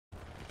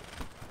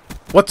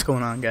What's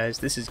going on, guys?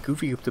 This is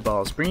Goofy Goop the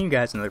Balls, bringing you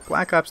guys another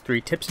Black Ops 3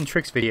 tips and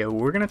tricks video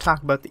where we're going to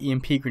talk about the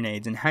EMP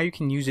grenades and how you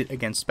can use it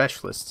against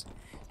specialists.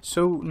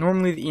 So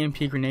normally the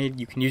EMP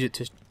grenade, you can use it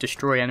to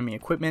destroy enemy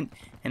equipment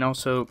and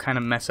also kind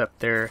of mess up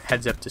their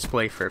heads-up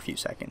display for a few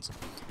seconds.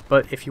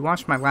 But if you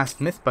watched my last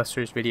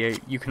Mythbusters video,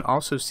 you can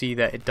also see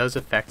that it does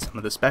affect some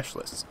of the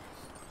specialists.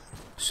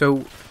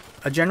 So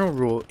a general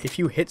rule, if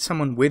you hit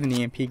someone with an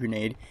EMP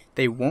grenade,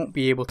 they won't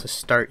be able to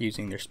start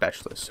using their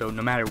specialist. So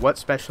no matter what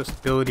specialist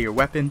ability or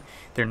weapon,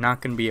 they're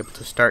not going to be able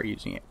to start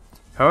using it.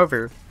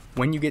 However,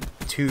 when you get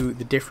to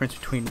the difference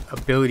between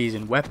abilities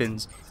and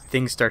weapons,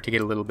 things start to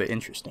get a little bit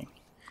interesting.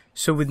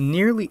 So with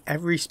nearly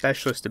every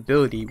specialist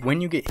ability,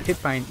 when you get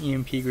hit by an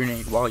EMP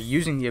grenade while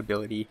using the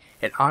ability,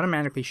 it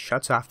automatically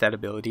shuts off that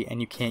ability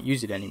and you can't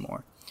use it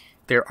anymore.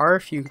 There are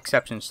a few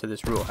exceptions to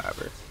this rule,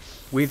 however.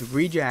 With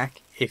Rejack,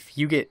 if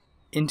you get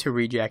into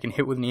Rejack and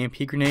hit with an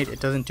EMP grenade,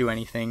 it doesn't do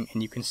anything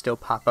and you can still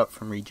pop up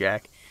from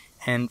Rejack.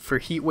 And for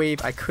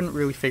Heatwave, I couldn't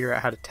really figure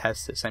out how to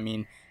test this. I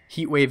mean,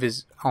 Heatwave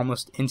is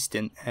almost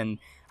instant and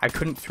I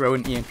couldn't throw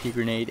an EMP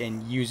grenade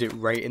and use it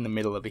right in the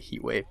middle of a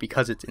Heatwave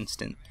because it's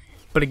instant.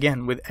 But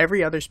again, with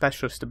every other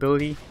specialist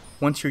ability,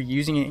 once you're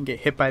using it and get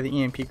hit by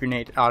the EMP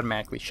grenade, it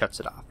automatically shuts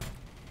it off.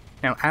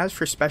 Now, as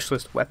for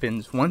specialist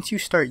weapons, once you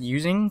start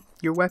using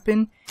your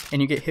weapon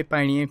and you get hit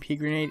by an EMP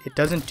grenade, it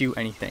doesn't do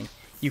anything.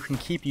 You can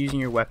keep using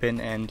your weapon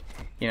and,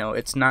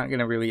 it's not going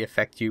to really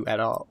affect you at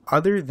all,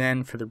 other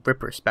than for the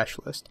Ripper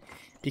specialist.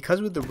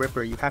 Because with the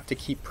Ripper, you have to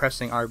keep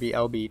pressing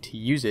RB/LB to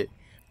use it.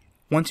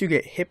 Once you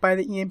get hit by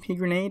the EMP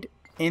grenade,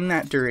 in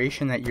that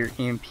duration that you're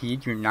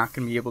EMP'd, you're not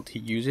going to be able to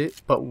use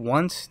it, but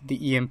once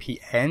the EMP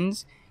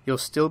ends, you'll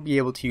still be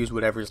able to use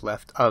whatever's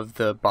left of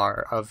the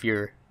bar of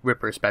your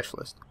Ripper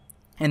specialist.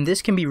 And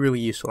this can be really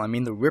useful. I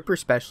mean, the Ripper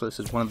Specialist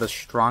is one of the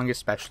strongest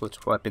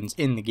specialist weapons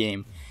in the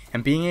game,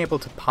 and being able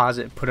to pause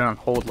it and put it on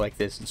hold like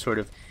this and sort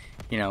of,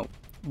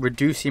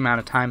 reduce the amount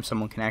of time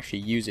someone can actually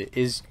use it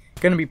is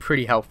going to be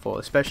pretty helpful,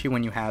 especially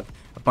when you have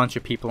a bunch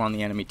of people on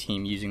the enemy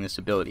team using this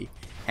ability,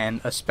 and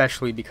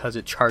especially because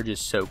it charges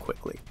so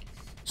quickly.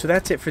 So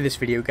that's it for this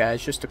video,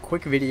 guys. Just a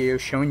quick video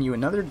showing you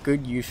another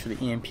good use for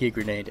the EMP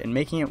grenade and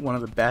making it one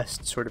of the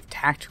best sort of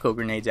tactical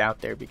grenades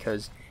out there,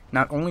 because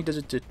not only does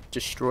it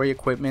destroy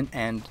equipment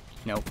and,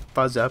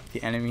 fuzz up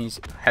the enemy's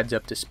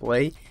heads-up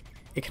display,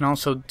 it can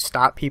also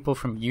stop people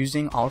from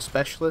using all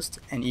specialists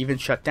and even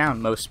shut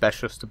down most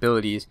specialist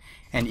abilities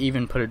and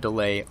even put a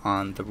delay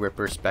on the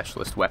Ripper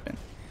specialist weapon.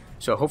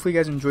 So hopefully you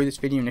guys enjoyed this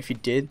video, and if you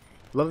did,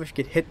 I'd love if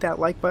you could hit that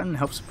like button,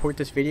 help support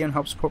this video, and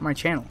help support my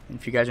channel. And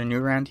if you guys are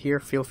new around here,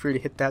 feel free to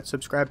hit that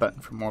subscribe button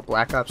for more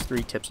Black Ops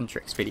 3 tips and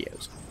tricks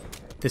videos.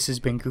 This has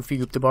been Goofy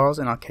Goop the Balls,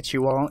 and I'll catch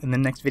you all in the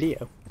next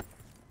video.